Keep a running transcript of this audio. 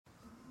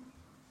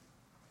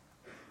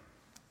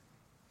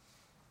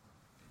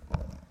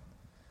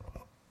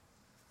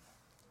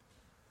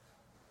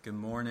Good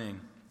morning.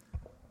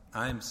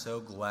 I'm so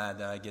glad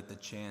that I get the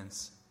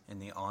chance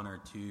and the honor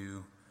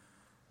to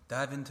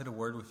dive into the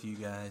Word with you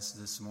guys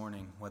this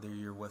morning, whether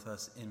you're with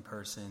us in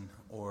person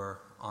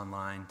or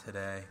online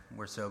today.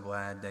 We're so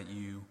glad that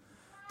you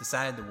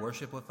decided to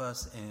worship with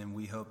us, and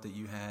we hope that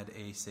you had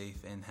a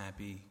safe and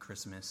happy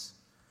Christmas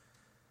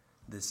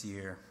this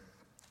year.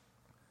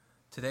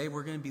 Today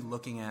we're going to be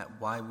looking at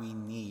why we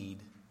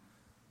need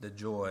the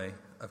joy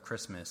of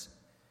Christmas.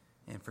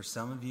 And for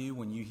some of you,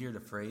 when you hear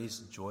the phrase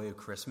joy of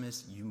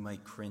Christmas, you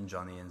might cringe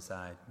on the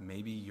inside.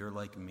 Maybe you're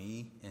like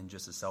me and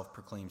just a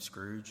self-proclaimed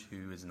Scrooge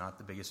who is not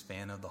the biggest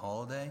fan of the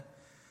holiday.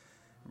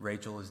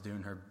 Rachel is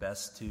doing her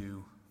best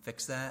to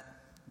fix that,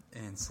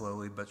 and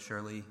slowly but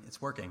surely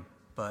it's working.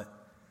 But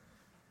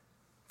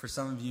for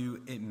some of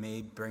you, it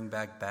may bring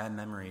back bad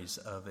memories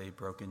of a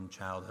broken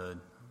childhood,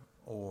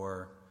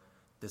 or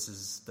this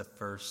is the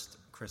first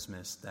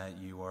Christmas that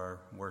you are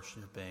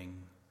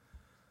worshiping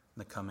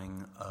the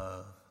coming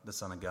of the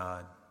Son of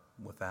God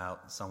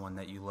without someone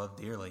that you love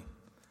dearly.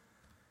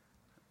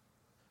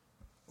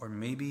 Or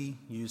maybe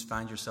you just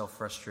find yourself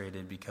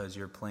frustrated because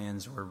your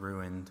plans were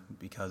ruined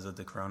because of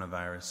the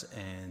coronavirus,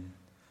 and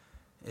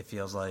it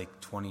feels like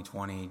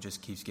 2020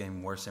 just keeps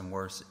getting worse and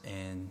worse,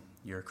 and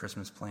your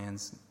Christmas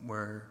plans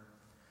were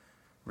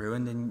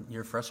ruined and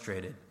you're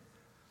frustrated.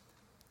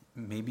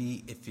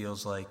 Maybe it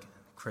feels like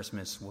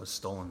Christmas was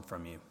stolen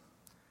from you.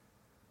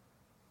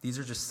 These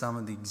are just some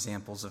of the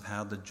examples of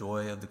how the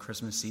joy of the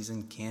Christmas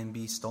season can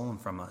be stolen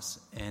from us.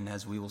 And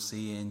as we will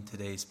see in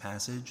today's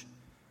passage,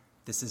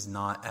 this is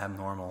not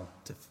abnormal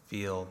to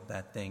feel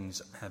that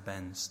things have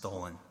been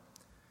stolen.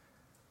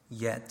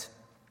 Yet,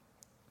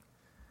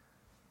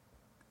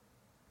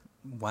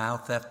 while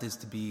theft is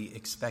to be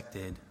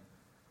expected,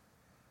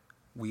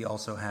 we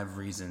also have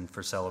reason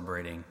for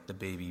celebrating the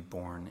baby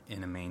born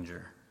in a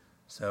manger.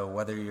 So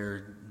whether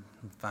you're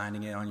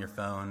finding it on your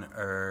phone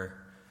or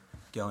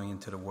going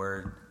into the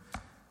Word,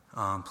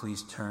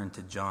 please turn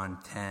to John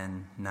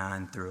 10,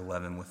 9 through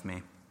 11 with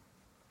me.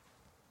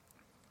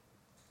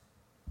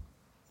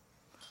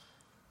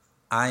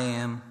 I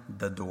am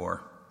the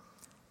door.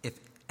 If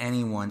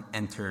anyone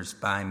enters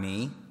by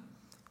me,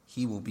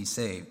 he will be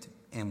saved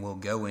and will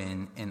go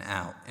in and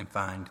out and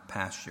find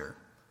pasture.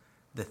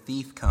 The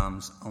thief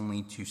comes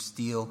only to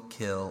steal,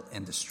 kill,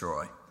 and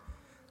destroy.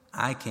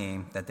 I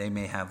came that they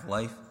may have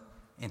life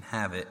and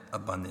have it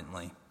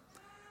abundantly.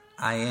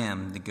 I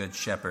am the good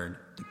shepherd.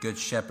 The good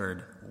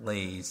shepherd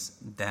lays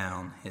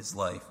down his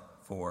life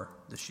for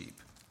the sheep.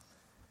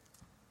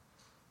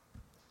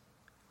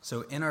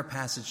 So in our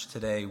passage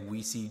today,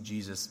 we see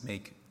Jesus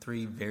make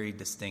three very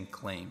distinct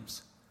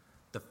claims.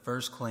 The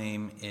first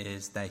claim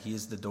is that he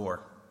is the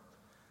door.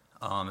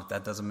 If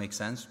that doesn't make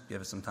sense,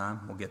 give us some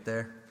time. We'll get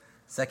there.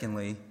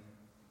 Secondly,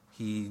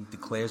 he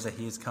declares that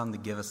he has come to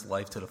give us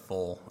life to the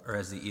full, or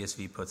as the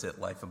ESV puts it,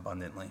 life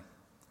abundantly.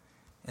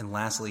 And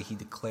lastly, he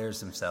declares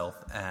himself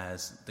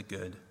as the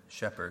good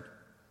shepherd.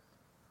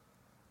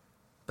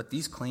 But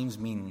these claims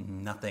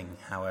mean nothing,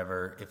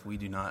 however, if we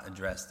do not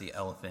address the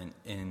elephant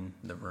in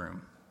the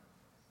room.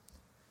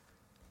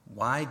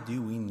 Why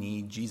do we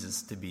need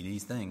Jesus to be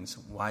these things?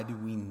 Why do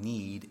we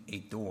need a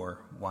door?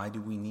 Why do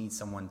we need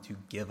someone to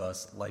give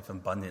us life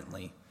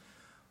abundantly?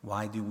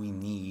 Why do we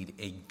need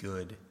a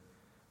good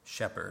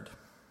shepherd?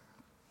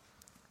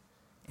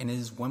 And it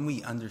is when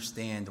we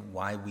understand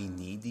why we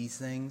need these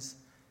things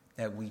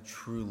that we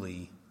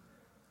truly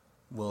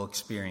will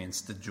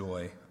experience the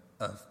joy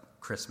of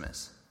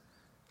Christmas.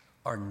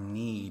 Our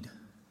need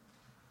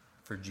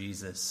for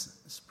Jesus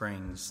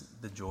springs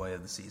the joy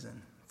of the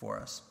season for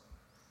us.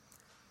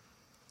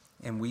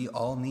 And we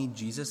all need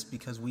Jesus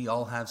because we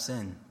all have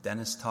sin.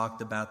 Dennis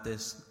talked about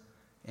this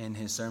in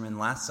his sermon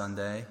last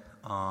Sunday,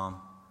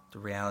 the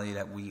reality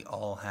that we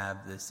all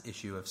have this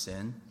issue of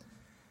sin.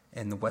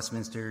 And the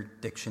Westminster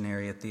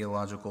Dictionary of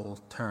Theological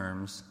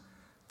Terms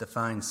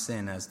defines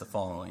sin as the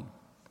following.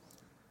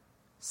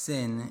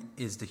 Sin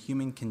is the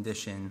human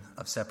condition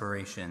of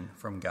separation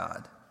from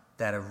God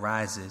that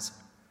arises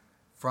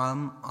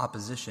from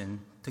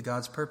opposition to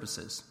God's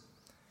purposes.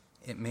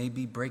 It may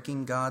be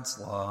breaking God's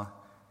law,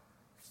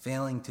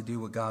 failing to do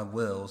what God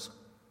wills,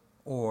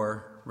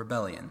 or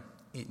rebellion.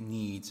 It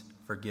needs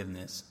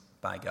forgiveness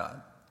by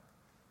God.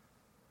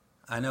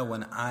 I know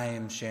when I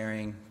am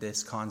sharing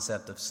this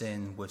concept of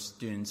sin with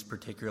students,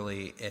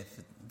 particularly if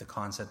the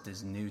concept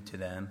is new to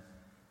them,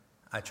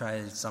 I try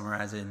to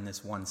summarize it in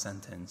this one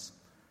sentence,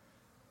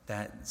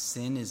 that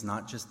sin is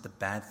not just the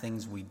bad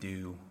things we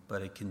do,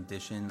 but a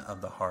condition of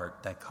the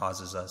heart that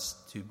causes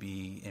us to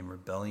be in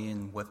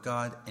rebellion with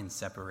God and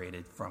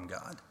separated from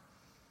God.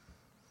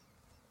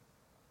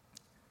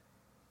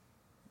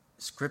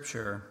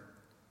 Scripture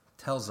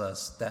tells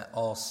us that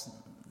all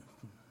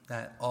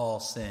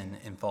sin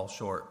and fall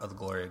short of the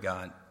glory of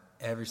God.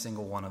 Every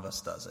single one of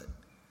us does it.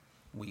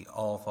 We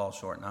all fall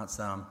short, not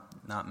some,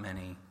 not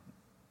many.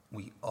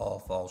 We all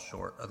fall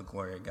short of the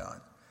glory of God.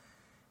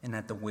 And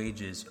that the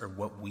wages, or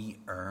what we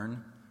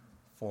earn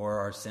for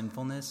our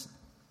sinfulness,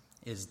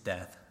 is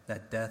death.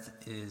 That death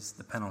is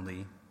the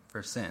penalty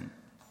for sin.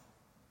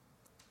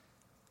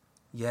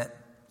 Yet,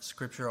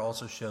 Scripture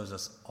also shows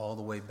us all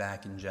the way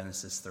back in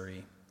Genesis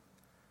 3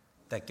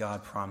 that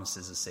God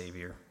promises a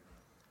Savior.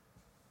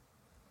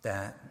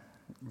 That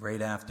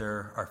right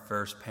after our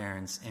first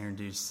parents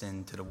introduced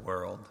sin to the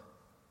world,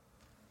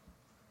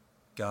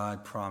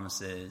 God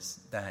promises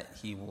that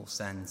he will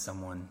send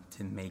someone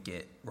to make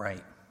it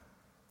right.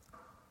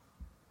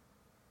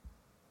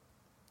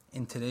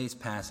 In today's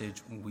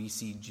passage, we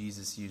see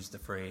Jesus use the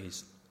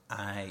phrase,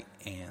 "I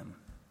am."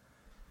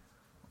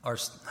 Our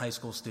high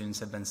school students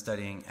have been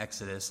studying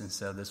Exodus, and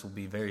so this will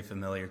be very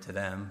familiar to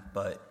them.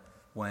 But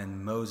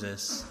when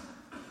Moses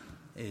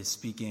is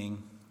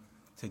speaking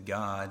to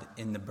God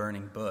in the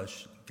burning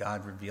bush,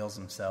 God reveals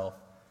himself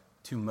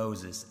to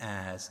Moses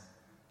as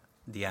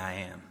the I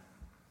am.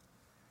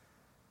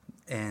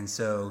 And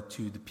so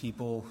to the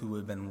people who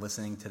have been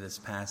listening to this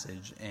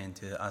passage and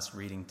to us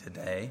reading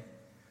today,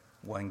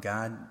 when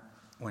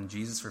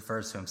Jesus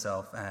refers to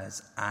himself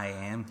as I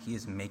am, he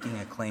is making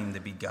a claim to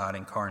be God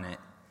incarnate.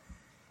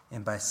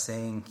 And by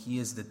saying he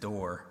is the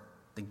door,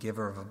 the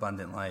giver of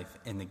abundant life,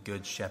 and the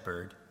good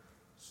shepherd,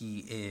 he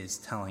is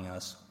telling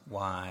us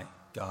why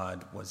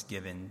God was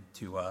given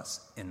to us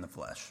in the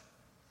flesh.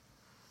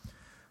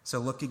 So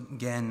look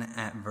again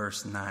at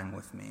verse 9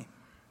 with me.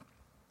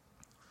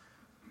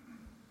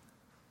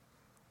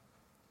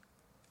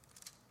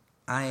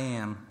 I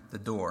am the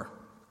door.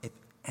 If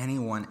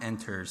anyone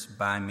enters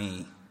by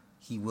me,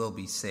 he will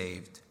be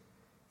saved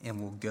and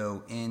will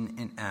go in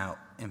and out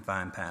and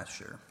find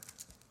pasture.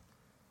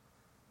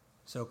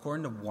 So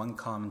according to one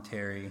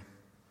commentary,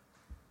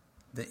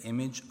 the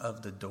image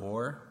of the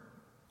door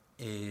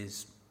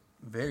is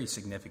very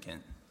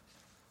significant,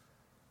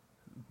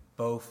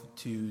 both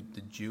to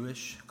the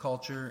Jewish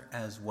culture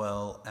as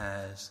well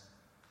as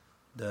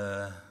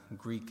the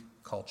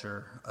Greek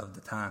culture of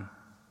the time.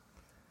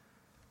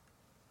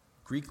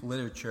 Greek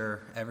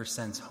literature, ever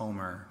since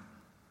Homer,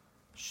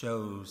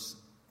 shows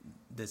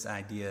this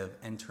idea of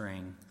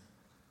entering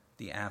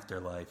the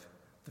afterlife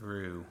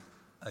through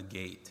a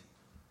gate.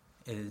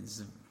 It is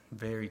a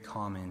very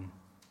common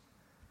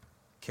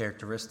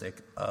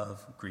characteristic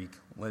of Greek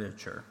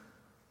literature.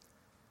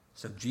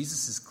 So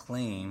Jesus'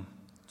 claim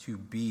to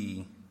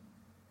be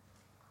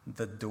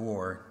the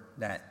door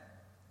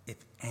that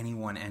if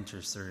anyone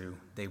enters through,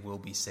 they will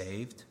be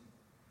saved,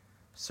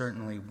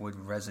 certainly would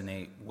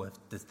resonate with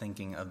the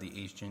thinking of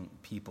the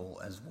ancient people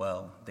as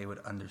well. They would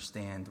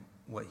understand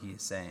what he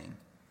is saying.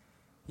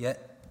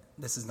 Yet,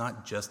 this is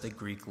not just a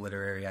Greek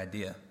literary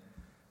idea.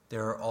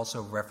 There are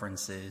also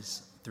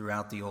references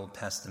throughout the Old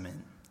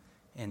Testament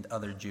and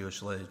other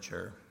Jewish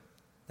literature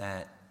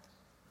that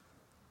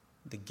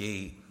the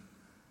gate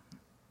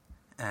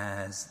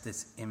as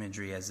this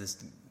imagery, as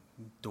this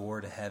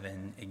door to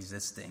heaven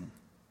existing.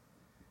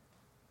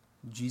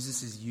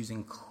 Jesus is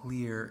using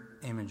clear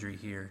imagery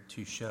here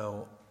to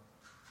show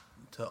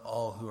to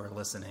all who are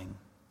listening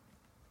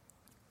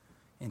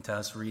and to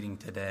us reading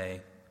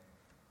today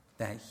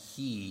that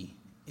he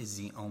is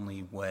the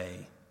only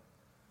way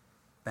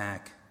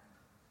back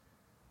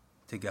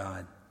to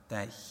God,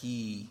 that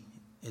he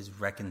is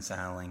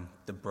reconciling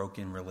the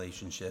broken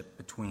relationship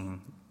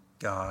between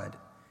God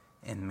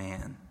and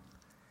man,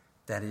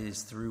 that it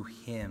is through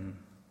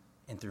him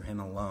and through him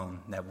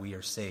alone that we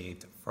are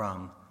saved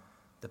from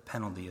the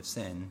penalty of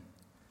sin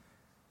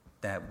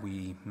that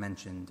we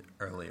mentioned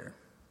earlier.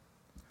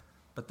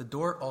 But the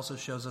door also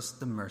shows us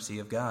the mercy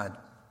of God.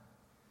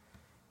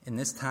 In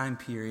this time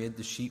period,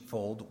 the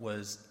sheepfold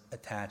was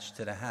attached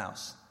to the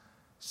house.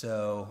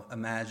 So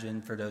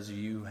imagine, for those of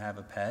you who have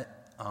a pet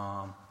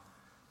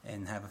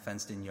and have a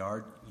fenced-in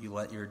yard, you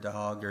let your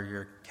dog or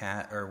your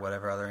cat or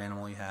whatever other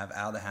animal you have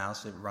out of the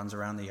house. It runs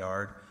around the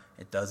yard.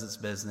 It does its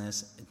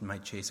business. It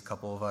might chase a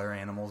couple of other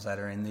animals that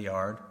are in the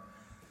yard.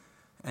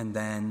 And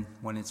then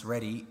when it's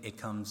ready, it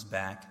comes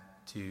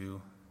back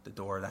to the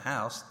door of the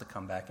house to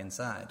come back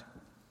inside.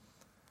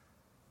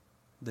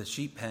 The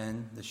sheep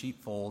pen, the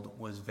sheepfold,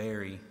 was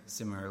very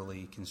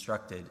similarly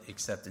constructed,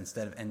 except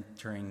instead of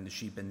entering the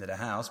sheep into the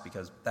house,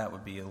 because that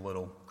would be a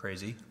little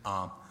crazy,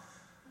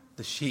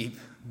 the sheep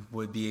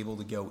would be able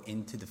to go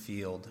into the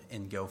field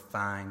and go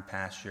find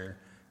pasture.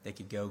 They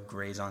could go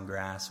graze on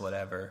grass,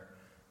 whatever,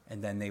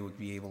 and then they would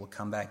be able to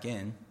come back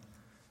in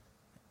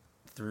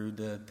through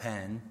the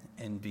pen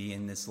and be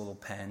in this little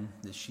pen,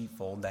 the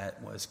sheepfold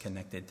that was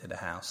connected to the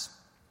house.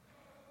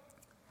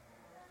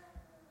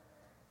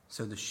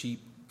 So the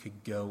sheep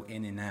could go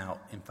in and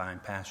out and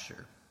find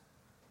pasture.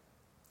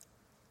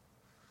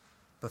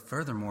 But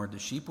furthermore, the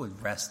sheep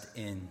would rest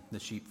in the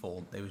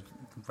sheepfold. They would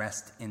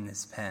rest in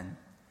this pen.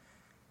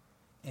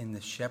 And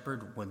the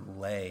shepherd would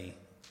lay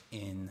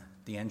in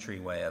the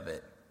entryway of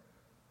it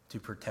to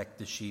protect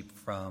the sheep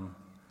from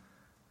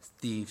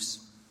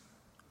thieves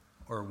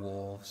or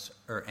wolves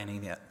or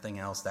anything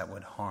else that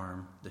would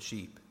harm the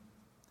sheep.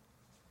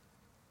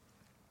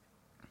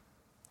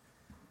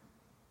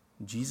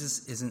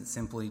 Jesus isn't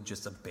simply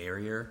just a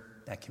barrier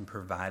that can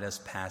provide us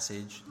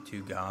passage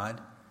to God,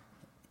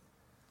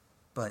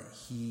 but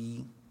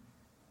he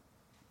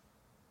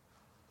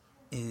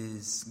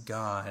is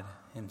God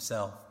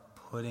himself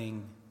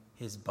putting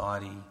his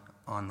body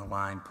on the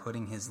line,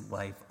 putting his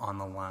life on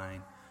the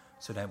line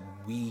so that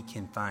we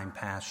can find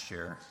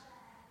pasture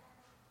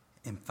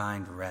and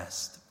find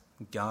rest.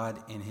 God,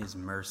 in his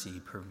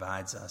mercy,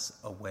 provides us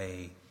a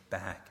way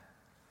back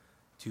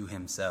to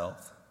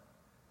himself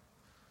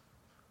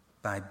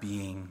by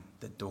being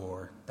the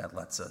door that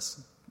lets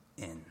us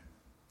in.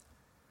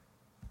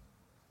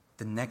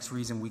 The next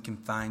reason we can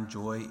find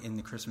joy in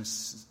the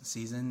Christmas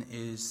season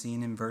is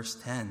seen in verse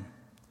 10.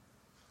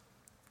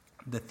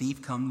 The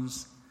thief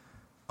comes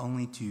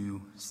only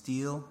to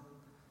steal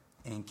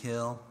and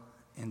kill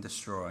and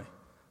destroy,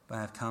 but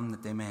I have come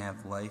that they may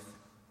have life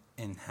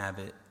and have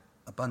it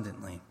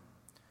abundantly.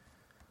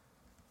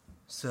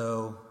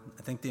 So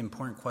I think the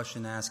important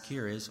question to ask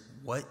here is,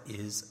 what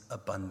is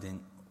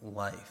abundant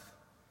life?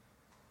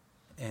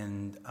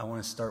 And I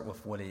want to start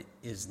with what it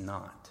is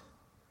not.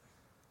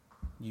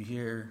 You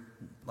hear,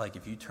 like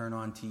if you turn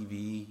on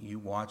TV, you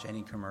watch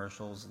any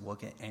commercials,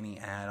 look at any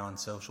ad on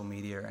social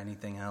media or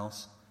anything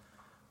else,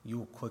 you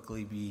will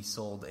quickly be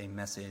sold a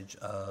message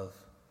of,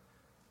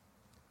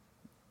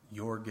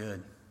 you're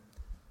good.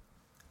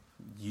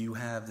 You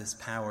have this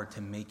power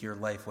to make your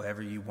life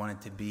whatever you want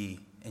it to be.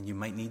 And you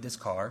might need this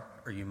car,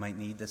 or you might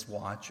need this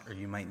watch, or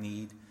you might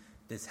need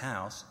this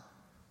house.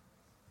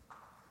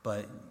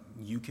 But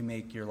you can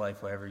make your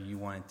life whatever you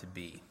want it to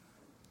be.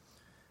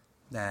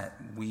 That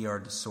we are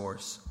the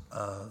source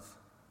of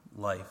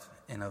life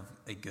and of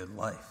a good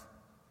life.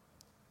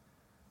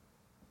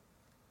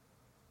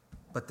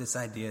 But this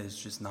idea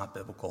is just not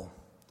biblical.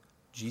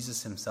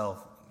 Jesus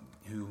himself,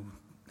 who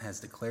has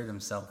declared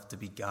himself to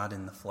be God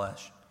in the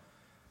flesh,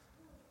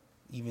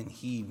 even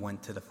he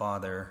went to the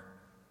Father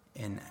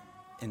in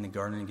the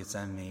Garden of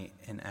Gethsemane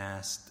and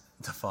asked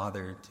the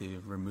Father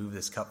to remove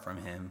this cup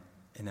from him,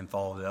 and then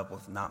followed it up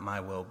with, not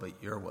my will, but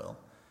your will.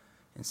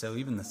 And so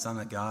even the Son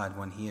of God,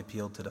 when he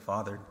appealed to the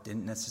Father,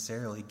 didn't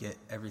necessarily get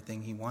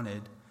everything he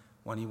wanted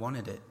when he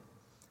wanted it.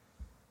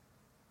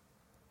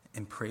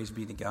 And praise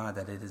be to God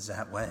that it is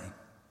that way.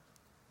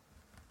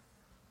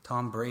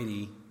 Tom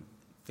Brady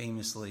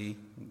famously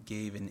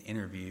gave an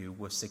interview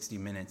with 60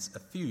 Minutes a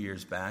few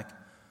years back.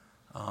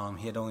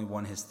 He had only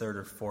won his third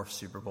or fourth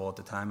Super Bowl at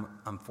the time.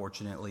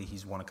 Unfortunately,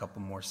 he's won a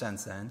couple more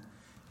since then.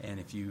 And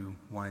if you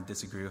want to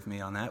disagree with me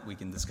on that, we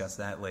can discuss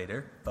that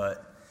later.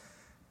 But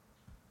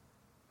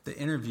the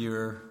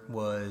interviewer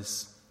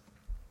was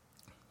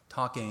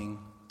talking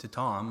to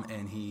Tom,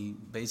 and he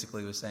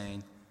basically was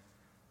saying,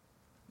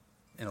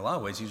 in a lot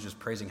of ways, he was just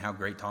praising how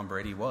great Tom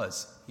Brady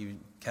was. He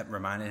kept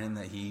reminding him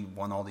that he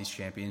won all these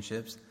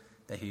championships,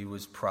 that he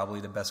was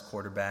probably the best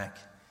quarterback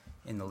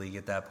in the league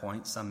at that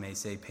point. Some may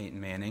say Peyton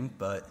Manning,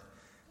 but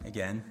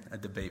again, a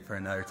debate for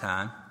another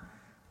time.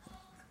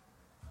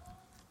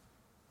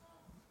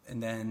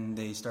 And then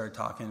they started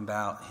talking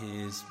about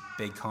his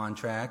big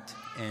contract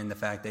and the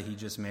fact that he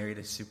just married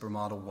a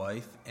supermodel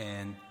wife,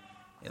 and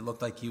it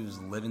looked like he was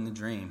living the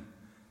dream.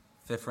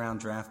 5th round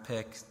draft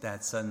pick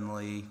that's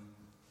suddenly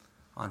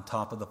on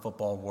top of the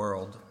football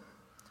world.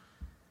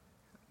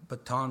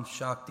 But Tom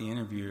shocked the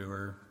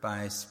interviewer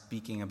by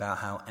speaking about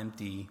how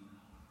empty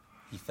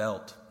he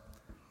felt,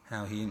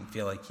 how he didn't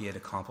feel like he had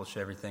accomplished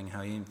everything,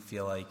 how he didn't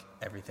feel like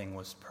everything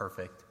was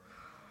perfect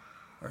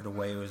or the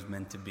way it was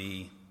meant to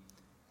be.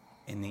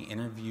 And the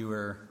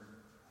interviewer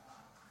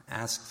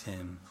asked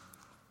him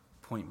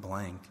point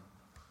blank,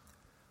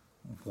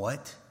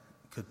 what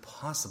could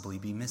possibly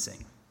be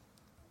missing?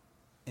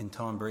 And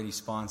Tom Brady's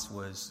response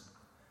was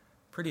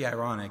pretty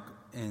ironic,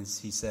 as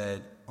he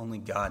said, only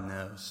God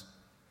knows.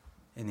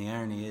 And the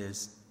irony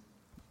is,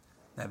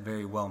 that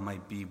very well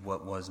might be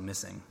what was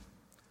missing.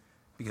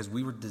 Because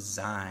we were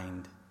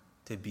designed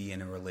to be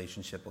in a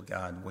relationship with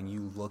God. When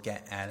you look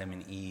at Adam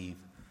and Eve,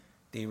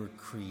 they were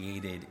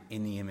created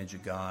in the image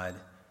of God,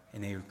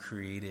 and they were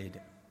created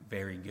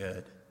very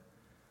good.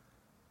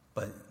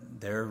 But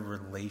their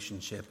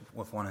relationship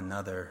with one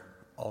another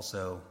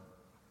also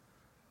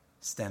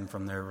stemmed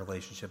from their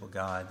relationship with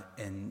God,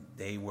 and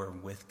they were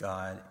with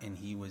God, and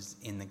he was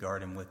in the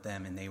garden with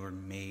them, and they were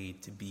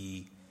made to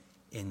be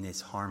in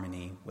this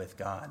harmony with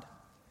God.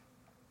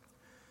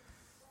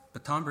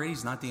 But Tom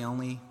Brady's not the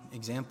only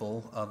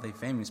example of a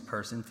famous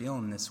person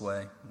feeling this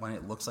way when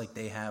it looks like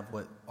they have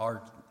what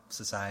our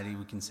society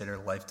would consider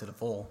life to the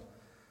full,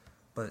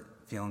 but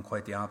feeling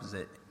quite the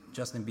opposite.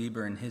 Justin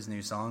Bieber in his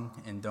new song,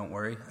 and don't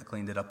worry, I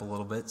cleaned it up a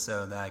little bit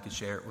so that I could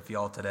share it with you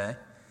all today,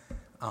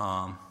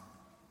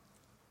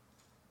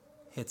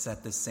 hits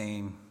at the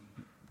same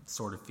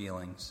sort of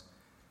feelings.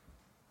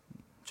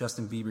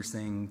 Justin Bieber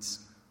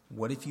sings,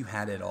 what if you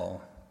had it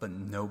all, but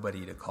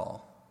nobody to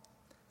call?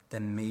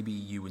 Then maybe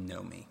you would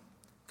know me,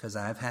 because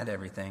I've had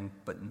everything,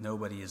 but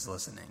nobody is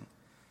listening.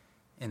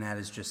 And that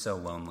is just so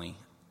lonely.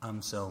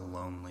 I'm so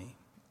lonely,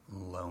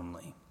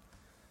 lonely.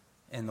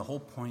 And the whole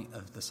point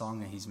of the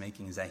song that he's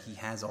making is that he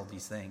has all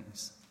these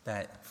things,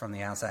 that from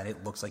the outside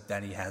it looks like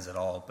that he has it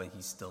all, but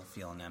he's still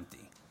feeling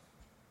empty.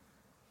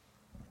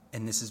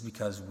 And this is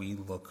because we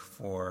look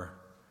for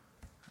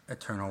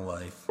eternal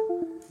life,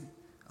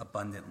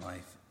 abundant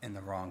life, in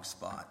the wrong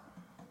spot.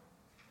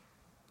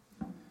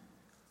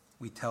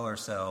 We tell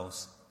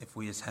ourselves if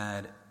we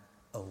had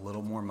a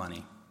little more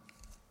money,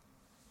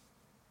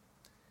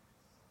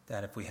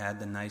 that if we had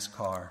the nice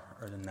car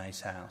or the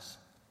nice house,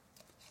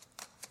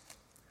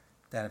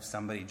 that if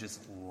somebody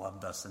just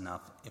loved us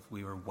enough, if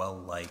we were well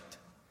liked,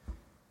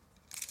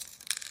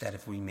 that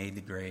if we made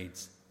the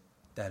grades,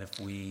 that if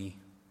we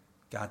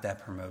got that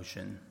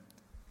promotion,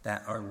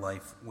 that our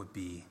life would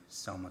be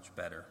so much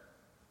better.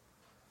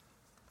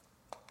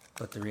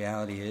 But the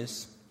reality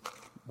is,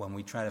 when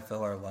we try to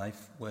fill our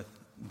life with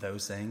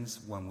those things,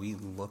 when we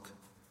look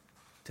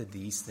to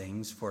these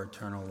things for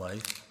eternal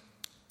life,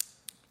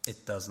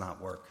 it does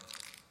not work.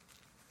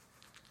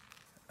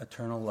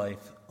 Eternal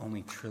life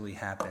only truly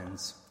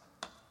happens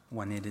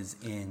when it is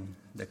in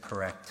the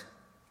correct,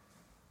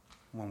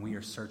 when we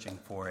are searching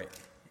for it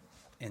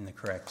in the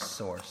correct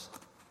source.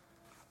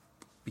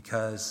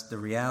 Because the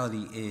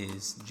reality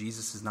is,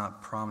 Jesus is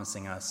not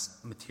promising us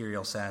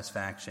material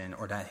satisfaction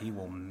or that he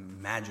will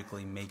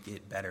magically make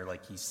it better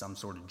like he's some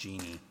sort of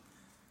genie.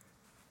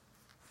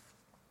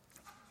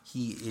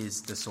 He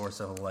is the source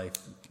of a life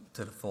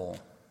to the full.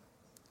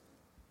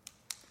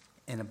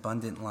 An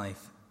abundant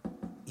life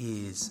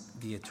is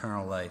the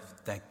eternal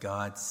life that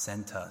God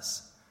sent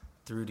us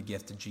through the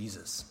gift of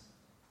Jesus.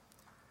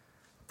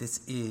 This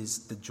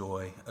is the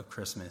joy of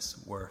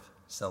Christmas worth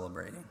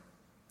celebrating.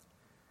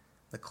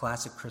 The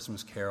classic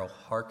Christmas carol,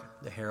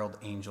 "Hark the Herald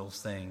Angels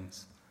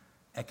Sings,"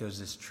 echoes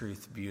this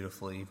truth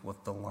beautifully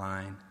with the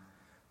line,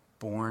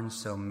 born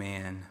so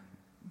man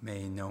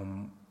no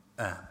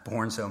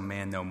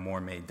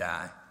more may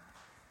die."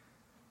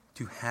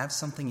 To have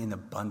something in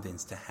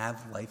abundance, to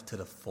have life to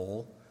the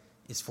full,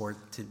 is for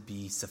it to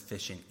be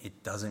sufficient.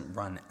 It doesn't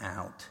run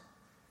out.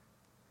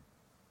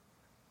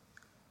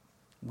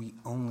 We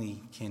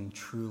only can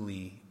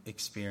truly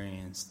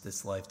experience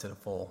this life to the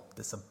full,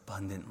 this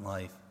abundant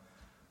life,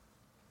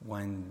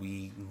 when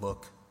we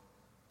look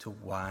to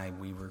why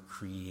we were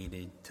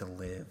created to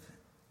live,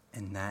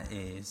 and that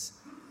is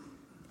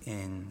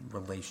in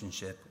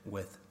relationship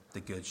with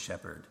the Good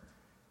Shepherd.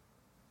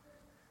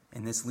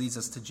 And this leads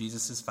us to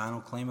Jesus'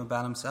 final claim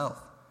about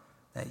himself,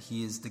 that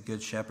he is the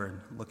Good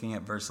Shepherd. Looking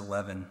at verse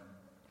 11,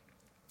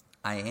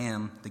 "I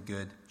am the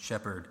Good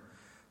Shepherd.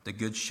 The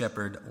Good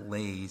Shepherd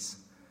lays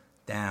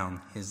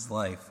down his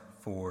life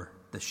for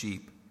the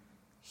sheep.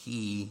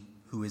 He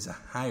who is a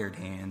hired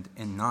hand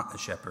and not a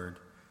shepherd,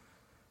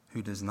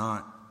 who does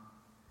not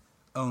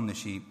own the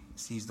sheep,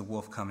 sees the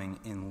wolf coming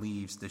and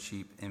leaves the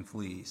sheep and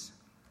flees.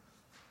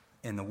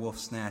 And the wolf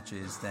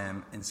snatches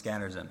them and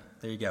scatters them."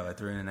 There you go. I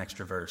threw in an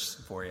extra verse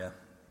for you.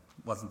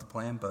 Wasn't the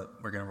plan,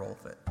 but we're going to roll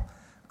with it.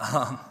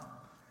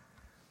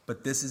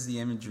 But this is the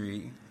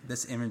imagery.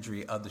 This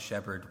imagery of the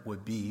shepherd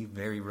would be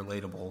very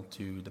relatable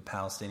to the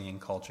Palestinian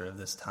culture of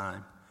this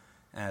time,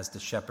 as the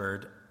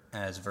shepherd,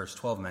 as verse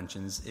 12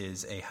 mentions,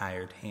 is a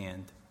hired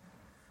hand.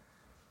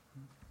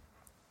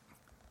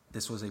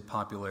 This was a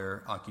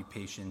popular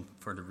occupation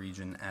for the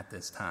region at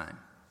this time.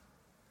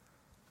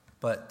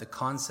 But the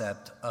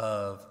concept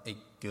of a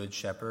good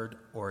shepherd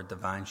or a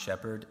divine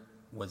shepherd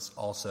was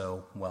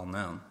also well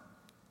known,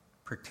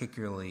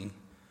 particularly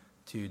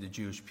to the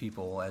Jewish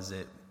people, as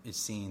it is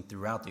seen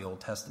throughout the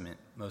Old Testament,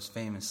 most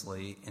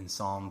famously in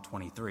Psalm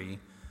 23,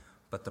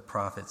 but the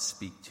prophets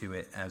speak to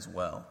it as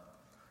well.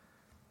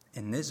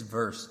 And this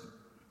verse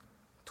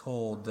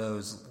told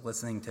those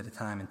listening to the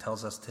time and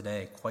tells us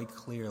today quite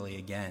clearly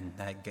again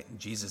that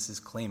Jesus is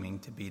claiming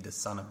to be the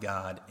Son of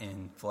God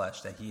in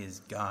flesh, that he is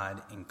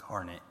God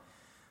incarnate,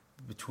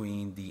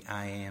 between the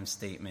 "I am"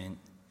 statement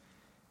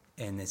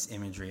and this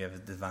imagery of a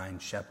divine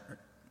shepherd.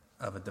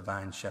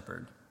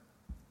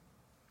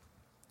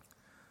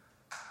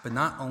 But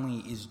not only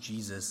is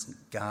Jesus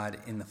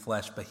God in the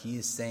flesh, but he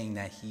is saying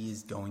that he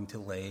is going to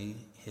lay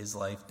his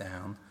life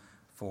down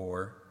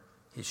for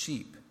his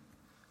sheep.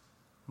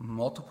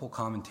 Multiple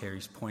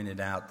commentaries pointed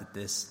out that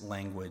this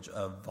language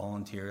of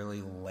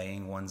voluntarily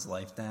laying one's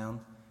life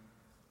down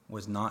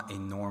was not a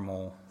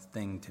normal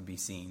thing to be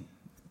seen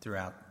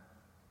throughout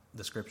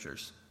the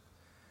scriptures.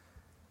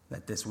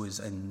 That this was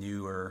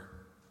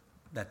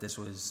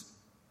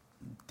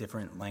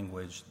different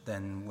language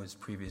than was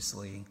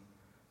previously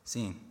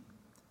seen.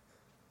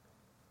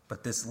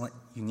 But this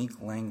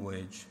unique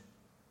language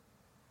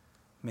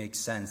makes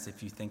sense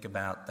if you think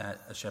about that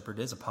a shepherd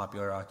is a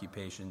popular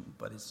occupation,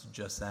 but it's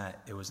just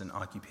that it was an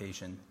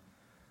occupation.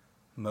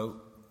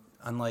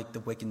 Unlike the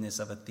wickedness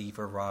of a thief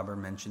or robber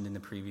mentioned in the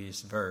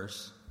previous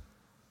verse,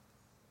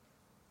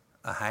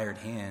 a hired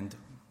hand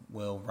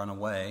will run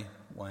away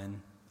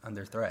when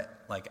under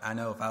threat. Like, I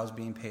know if I was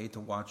being paid to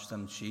watch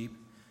some sheep,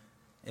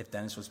 if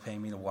Dennis was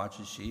paying me to watch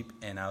his sheep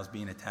and I was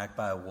being attacked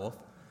by a wolf,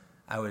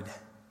 I would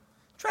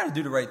try to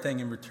do the right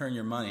thing and return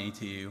your money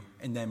to you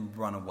and then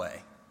run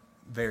away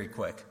very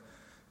quick,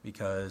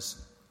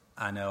 because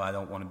I know I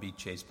don't want to be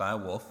chased by a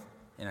wolf,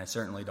 and I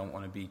certainly don't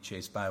want to be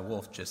chased by a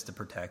wolf just to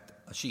protect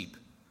a sheep.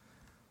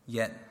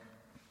 Yet,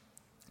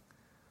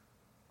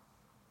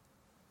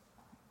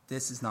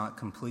 this is not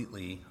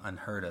completely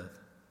unheard of.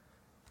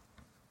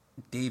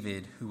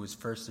 David, who was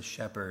first a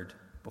shepherd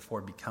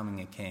before becoming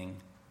a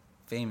king,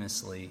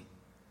 famously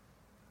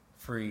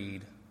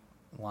freed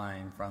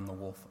lion from the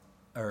wolf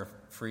or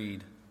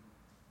freed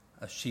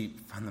a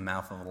sheep from the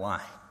mouth of a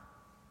lion.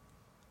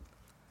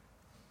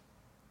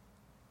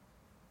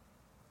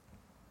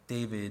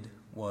 David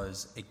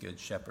was a good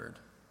shepherd.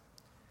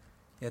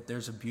 Yet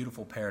there's a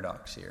beautiful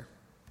paradox here.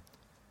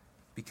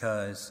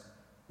 Because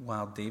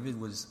while David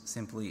was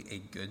simply a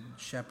good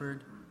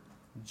shepherd,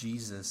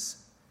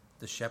 Jesus,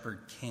 the shepherd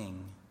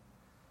king,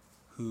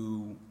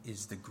 who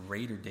is the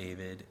greater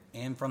David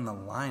and from the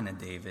line of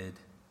David,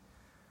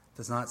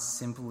 does not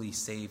simply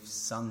save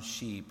some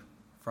sheep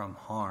from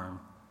harm,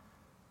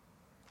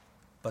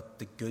 but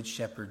the good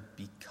shepherd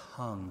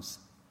becomes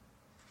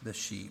the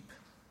sheep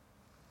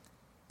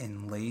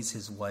and lays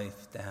his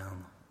life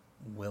down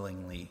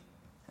willingly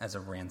as a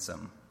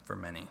ransom for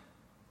many.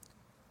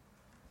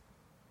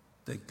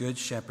 The good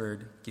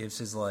shepherd gives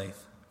his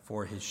life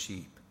for his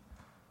sheep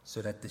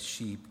so that the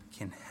sheep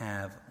can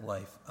have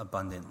life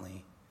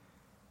abundantly,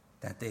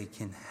 that they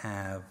can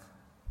have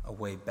a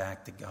way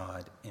back to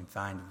God and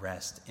find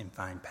rest and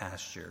find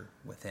pasture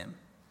with him.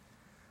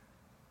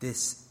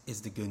 This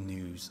is the good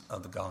news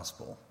of the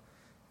gospel,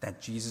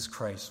 that Jesus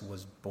Christ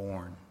was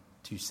born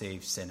to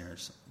save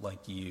sinners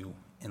like you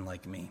and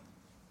like me.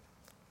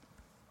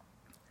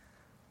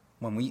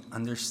 When we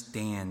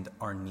understand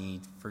our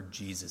need for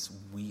Jesus,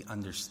 we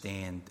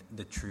understand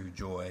the true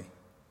joy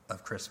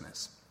of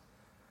Christmas.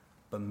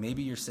 But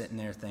maybe you're sitting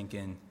there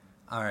thinking,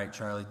 all right,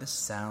 Charlie, this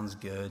sounds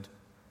good.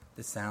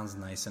 This sounds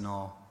nice and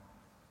all.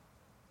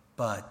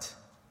 But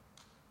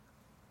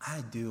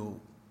I do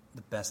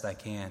the best I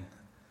can.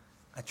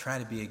 I try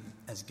to be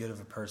as good of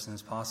a person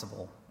as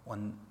possible.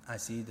 When I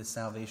see the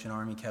Salvation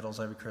Army kettles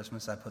every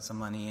Christmas, I put some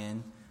money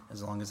in,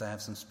 as long as I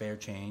have some spare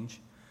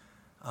change.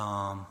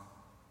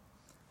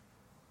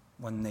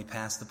 When they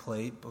passed the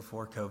plate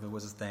before COVID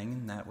was a thing,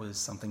 and that was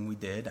something we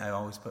did, I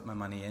always put my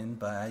money in,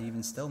 but I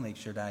even still make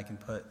sure that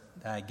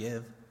I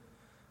give.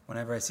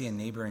 Whenever I see a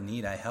neighbor in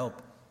need, I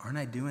help. Aren't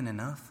I doing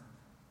enough?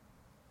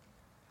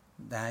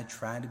 That I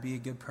try to be a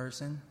good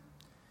person.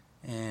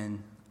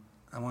 And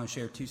I want to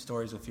share 2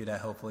 stories with you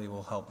that hopefully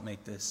will help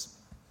make this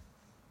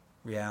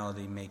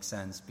reality make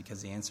sense,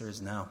 because the answer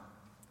is no.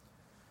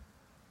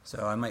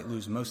 So I might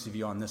lose most of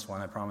you on this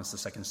one. I promise the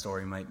second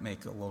story might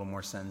make a little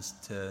more sense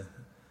to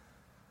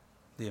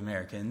the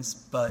Americans.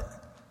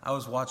 But I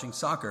was watching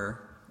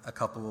soccer a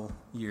couple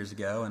years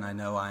ago, and I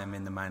know I am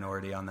in the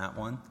minority on that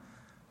one,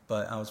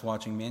 but I was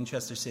watching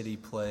Manchester City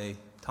play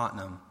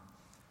Tottenham,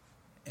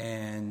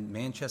 and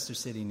Manchester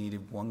City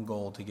needed 1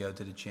 goal to go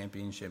to the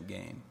championship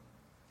game,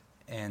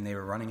 and they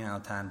were running out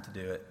of time to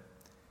do it.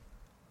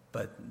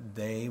 But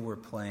they were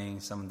playing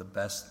some of the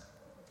best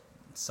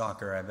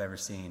soccer I've ever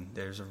seen.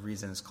 There's a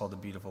reason it's called a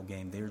beautiful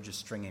game. They were just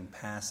stringing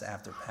pass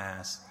after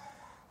pass.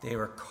 They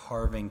were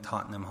carving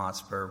Tottenham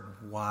Hotspur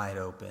wide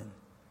open.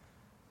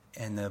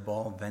 And the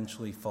ball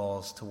eventually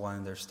falls to one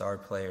of their star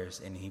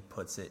players, and he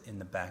puts it in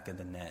the back of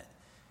the net.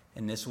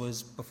 And this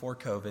was before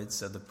COVID,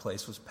 so the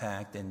place was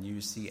packed, and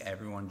you see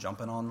everyone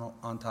jumping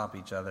on top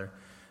of each other,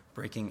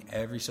 breaking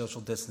every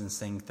social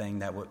distancing thing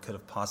that could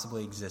have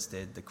possibly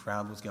existed. The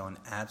crowd was going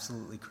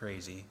absolutely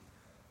crazy,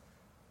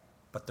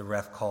 but the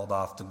ref called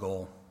off the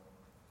goal.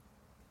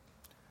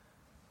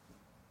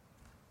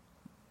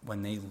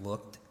 When they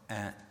looked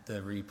at the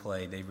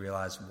replay, they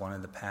realized one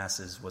of the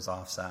passes was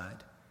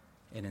offside.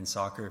 And in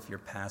soccer, if you're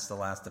past the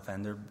last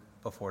defender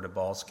before the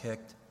ball's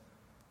kicked,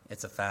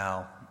 it's a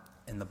foul,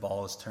 and the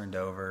ball is turned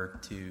over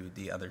to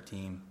the other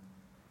team.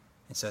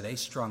 And so they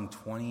strung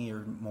 20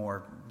 or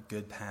more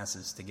good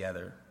passes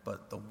together,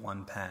 but the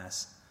one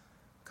pass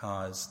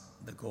caused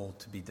the goal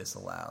to be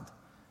disallowed.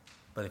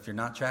 But if you're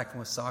not tracking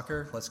with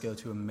soccer, let's go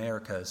to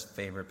America's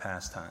favorite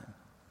pastime,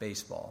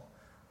 baseball.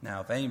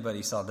 Now, if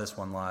anybody saw this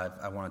one live,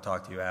 I want to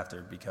talk to you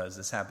after, because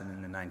this happened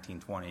in the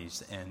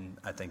 1920s, and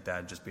I think that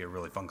would just be a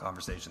really fun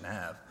conversation to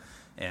have,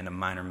 and a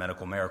minor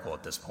medical miracle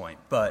at this point.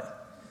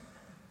 But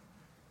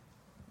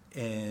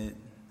in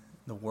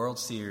the World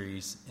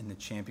Series, in the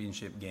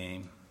championship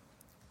game,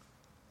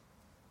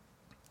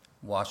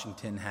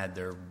 Washington had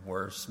their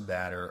worst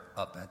batter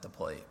up at the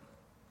plate.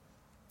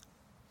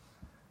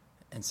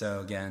 And so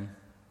again,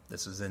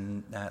 this was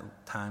in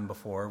that time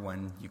before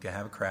when you could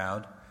have a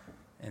crowd,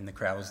 and the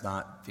crowd was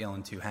not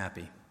feeling too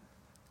happy.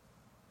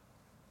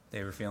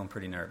 They were feeling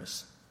pretty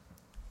nervous.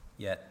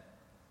 Yet,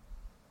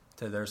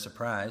 to their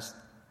surprise,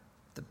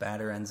 the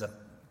batter ends up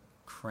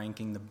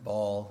cranking the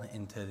ball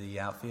into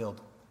the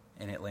outfield,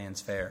 and it lands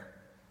fair.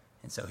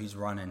 And so he's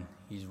running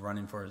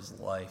for his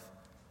life.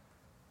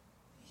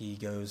 He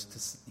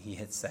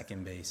hits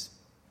second base.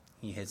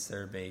 He hits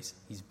third base.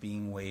 He's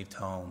being waved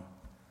home.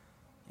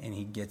 And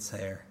he gets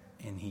there,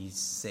 and he's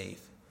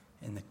safe.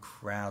 And the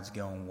crowd's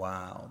going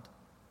wild.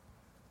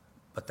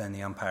 But then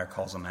the umpire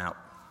calls him out.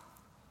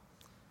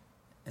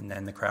 And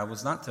then the crowd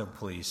was not so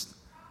pleased.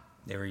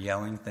 They were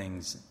yelling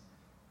things.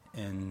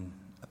 And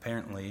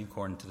apparently,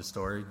 according to the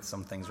story,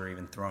 some things were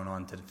even thrown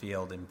onto the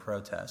field in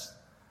protest.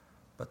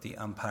 But the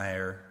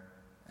umpire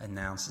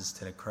announces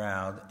to the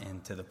crowd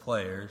and to the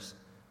players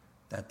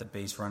that the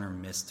base runner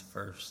missed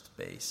first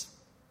base.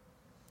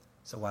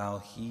 So while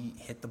he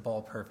hit the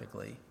ball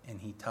perfectly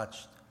and he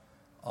touched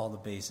all the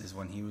bases.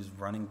 When he was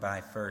running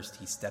by first,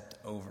 he stepped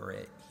over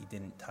it. He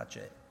didn't touch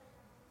it.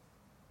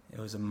 It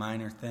was a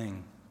minor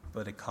thing,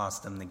 but it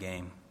cost him the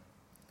game.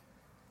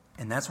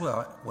 And that's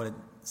what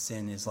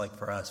sin is like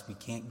for us. We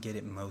can't get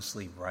it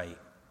mostly right.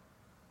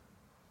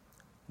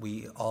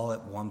 We all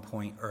at one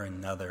point or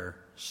another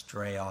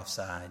stray off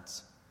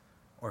sides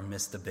or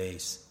miss the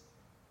base,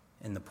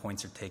 and the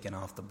points are taken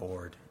off the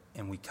board,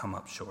 and we come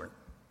up short.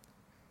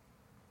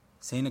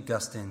 St.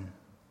 Augustine,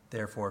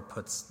 therefore,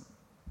 puts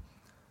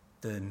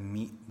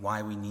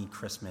why we need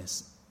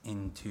Christmas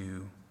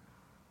into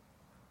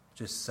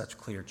just such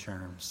clear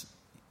terms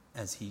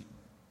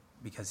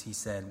because he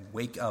said,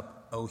 "Wake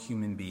up, O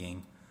human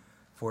being,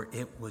 for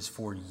it was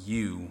for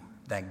you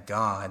that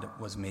God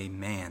was made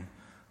man.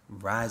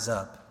 Rise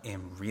up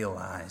and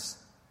realize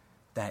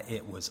that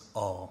it was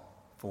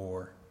all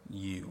for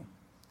you."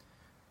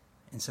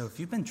 And so if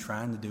you've been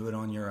trying to do it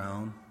on your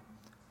own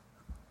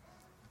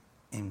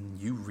and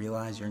you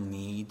realize your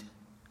need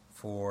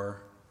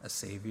for a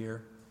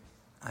Savior,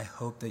 I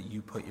hope that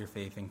you put your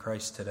faith in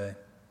Christ today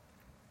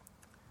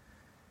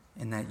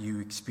and that you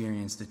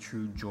experience the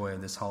true joy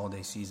of this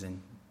holiday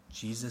season.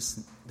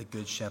 Jesus, the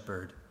Good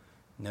Shepherd,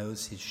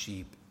 knows his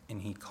sheep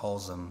and he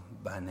calls them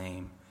by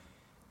name.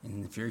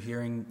 And if you're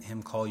hearing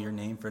him call your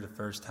name for the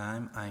first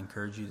time, I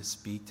encourage you to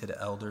speak to the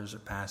elders or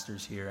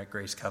pastors here at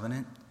Grace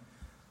Covenant.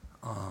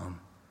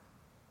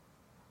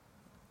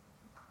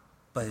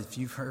 But if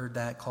you've heard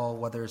that call,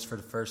 whether it's for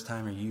the first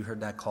time or you heard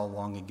that call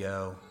long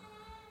ago,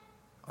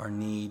 our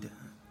need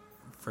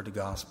for the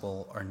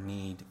gospel, our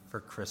need for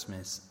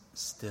Christmas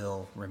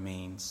still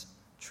remains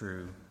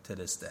true to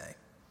this day.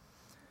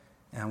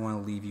 And I want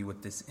to leave you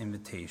with this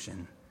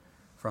invitation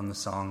from the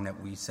song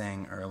that we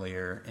sang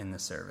earlier in the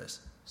service.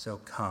 So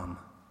come,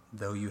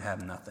 though you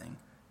have nothing.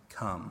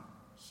 Come,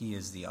 he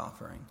is the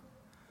offering.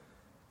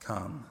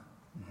 Come,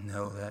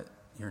 know that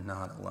you're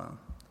not alone.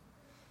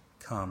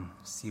 Come,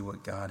 see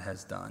what God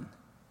has done.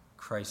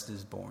 Christ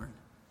is born.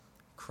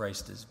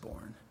 Christ is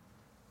born.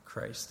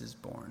 Christ is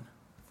born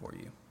for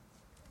you.